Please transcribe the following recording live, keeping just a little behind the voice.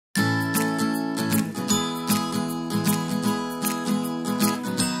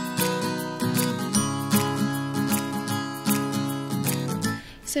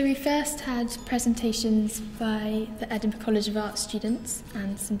So we first had presentations by the Edinburgh College of Art students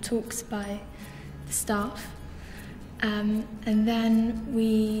and some talks by the staff. And then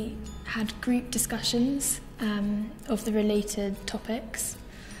we had group discussions of the related topics.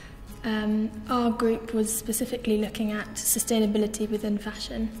 Our group was specifically looking at sustainability within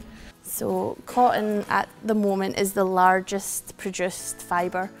fashion. So cotton at the moment is the largest produced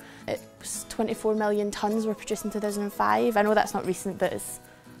fibre. It was 24 million tonnes were produced in 2005. I know that's not recent, but it's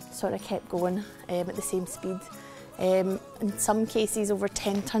sort of kept going at the same speed. In some cases, over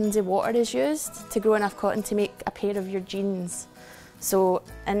 10 tonnes of water is used to grow enough cotton to make a pair of your jeans. So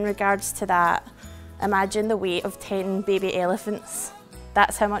in regards to that, imagine the weight of 10 baby elephants.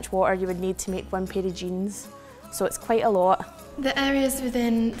 That's how much water you would need to make one pair of jeans. So it's quite a lot. The areas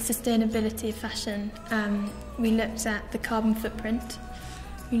within sustainability of fashion, we looked at the carbon footprint,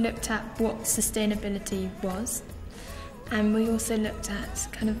 we looked at what sustainability was, and we also looked at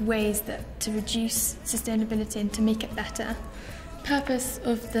kind of ways to reduce sustainability and to make it better. The purpose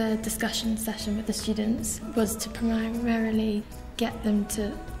of the discussion session with the students was to primarily get them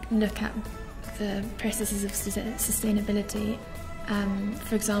to look at the processes of sustainability.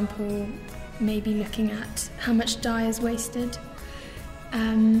 For example, maybe looking at how much dye is wasted,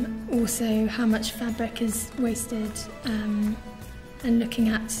 also how much fabric is wasted, and looking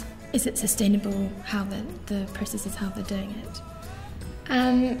at is it sustainable, how the processes, how they're doing it.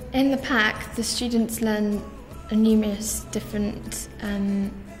 In the pack, the students learn numerous different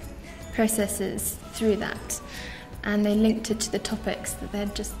processes through that, and they linked it to the topics that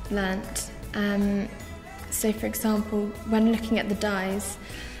they'd just learnt. So for example, when looking at the dyes,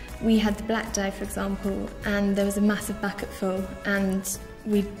 we had the black dye, for example, and there was a massive bucket full, and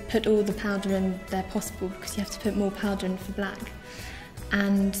we put all the powder in there possible because you have to put more powder in for black.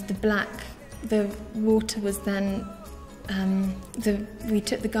 And the water was then, we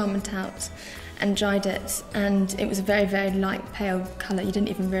took the garment out and dried it, and it was a very, very light pale colour. You didn't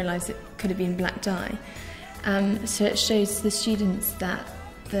even realise it could have been black dye. So it shows the students that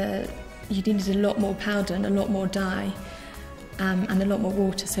you needed a lot more powder and a lot more dye and a lot more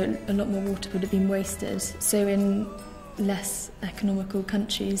water, so a lot more water would have been wasted. So in less economical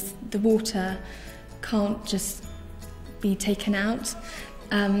countries, the water can't just be taken out,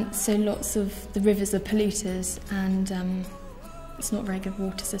 so lots of the rivers are polluted, and it's not a very good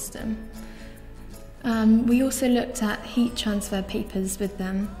water system. We also looked at heat transfer papers with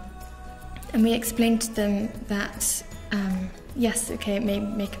them, and we explained to them that yes, okay, it may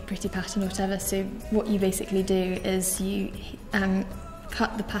make a pretty pattern or whatever, so what you basically do is you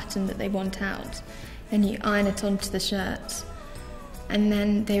cut the pattern that they want out, then you iron it onto the shirt, and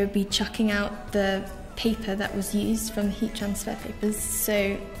then they would be chucking out the paper that was used from the heat transfer papers.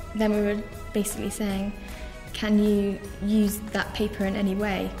 So then we were basically saying, can you use that paper in any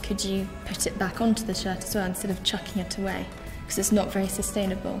way? Could you put it back onto the shirt as well instead of chucking it away? Because it's not very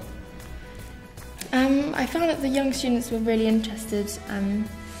sustainable. I found that the young students were really interested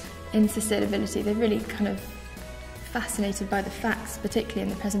in sustainability. They're really kind of fascinated by the facts, particularly in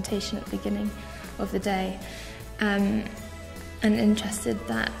the presentation at the beginning of the day, and interested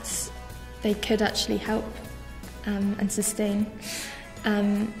that they could actually help and sustain.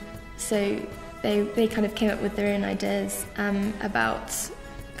 So they kind of came up with their own ideas about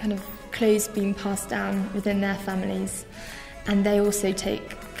kind of clothes being passed down within their families, and they also take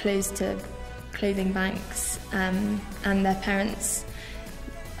clothes to clothing banks, and their parents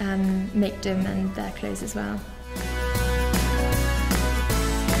make them and their clothes as well.